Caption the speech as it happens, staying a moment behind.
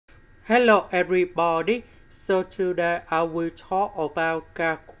Hello everybody, so today I will talk about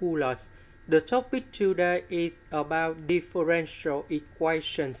calculus. The topic today is about differential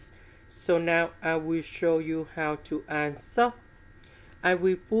equations. So now I will show you how to answer. I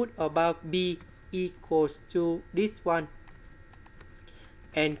will put about b equals to this one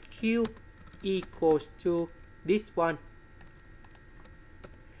and q equals to this one.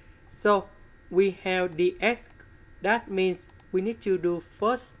 So we have the s, that means we need to do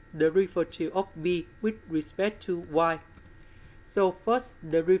first the derivative of b with respect to y. So first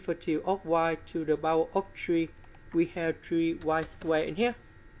the derivative of y to the power of 3, we have 3y squared in here.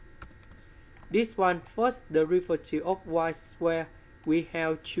 This one, first the derivative of y squared, we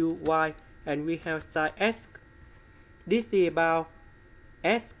have 2y and we have sin x. This is about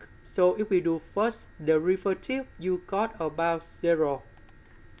x, so if we do first the derivative, you got about 0.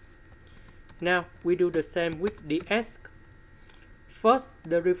 Now we do the same with the s. First,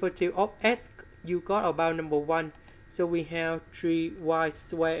 the derivative of x, you got about number 1. So we have 3y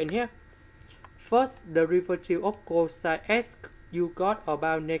squared in here. First, the derivative of cosine x, you got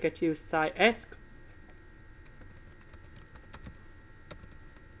about negative sin x.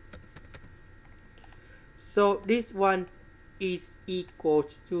 So this one is equal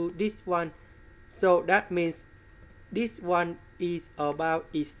to this one. So that means this one is about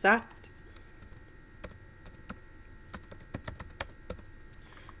exact.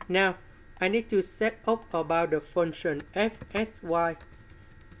 Now, I need to set up about the function fxy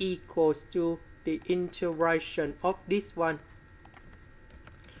equals to the integration of this one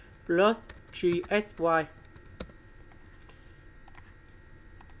plus 3xy.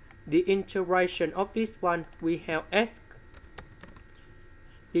 The integration of this one, we have x.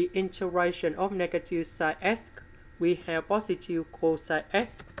 The integration of negative sin x, we have positive cosine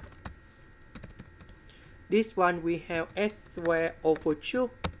x. This one, we have s squared over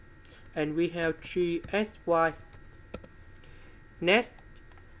 2. And we have 3xy. Next,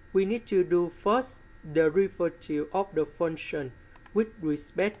 we need to do first the derivative of the function with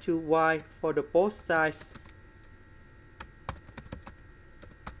respect to y for the both sides.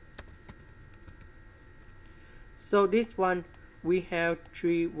 So this one, we have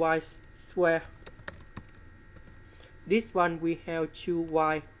 3y squared. This one, we have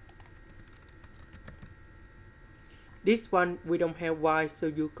 2y. This one, we don't have y, so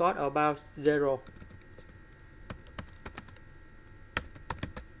you got about 0.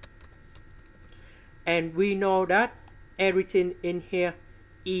 And we know that everything in here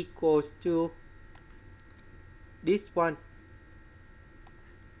equals to this one.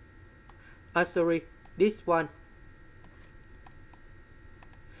 This one.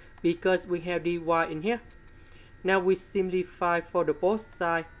 Because we have dy in here. Now we simplify for the both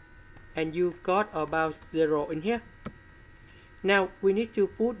sides. And you got about 0 in here. Now we need to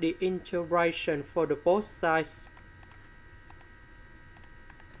put the integration for the both sides.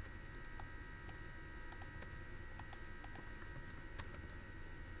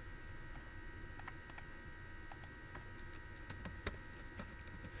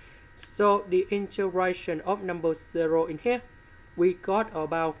 So the integration of number 0 in here, we got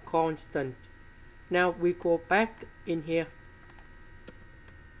about constant. Now we go back in here.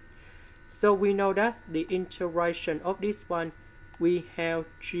 So we know that the integration of this one, we have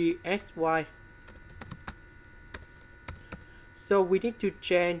 3xy. So we need to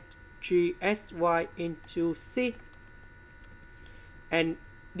change 3xy into c. And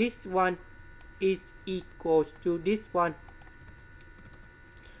this one is equals to this one.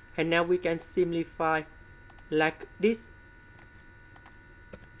 And now we can simplify like this.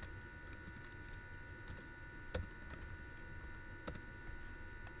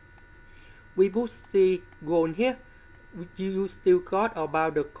 We put c gone here. You still got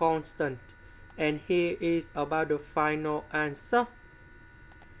about the constant. And here is about the final answer.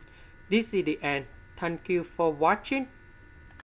 This is the end. Thank you for watching.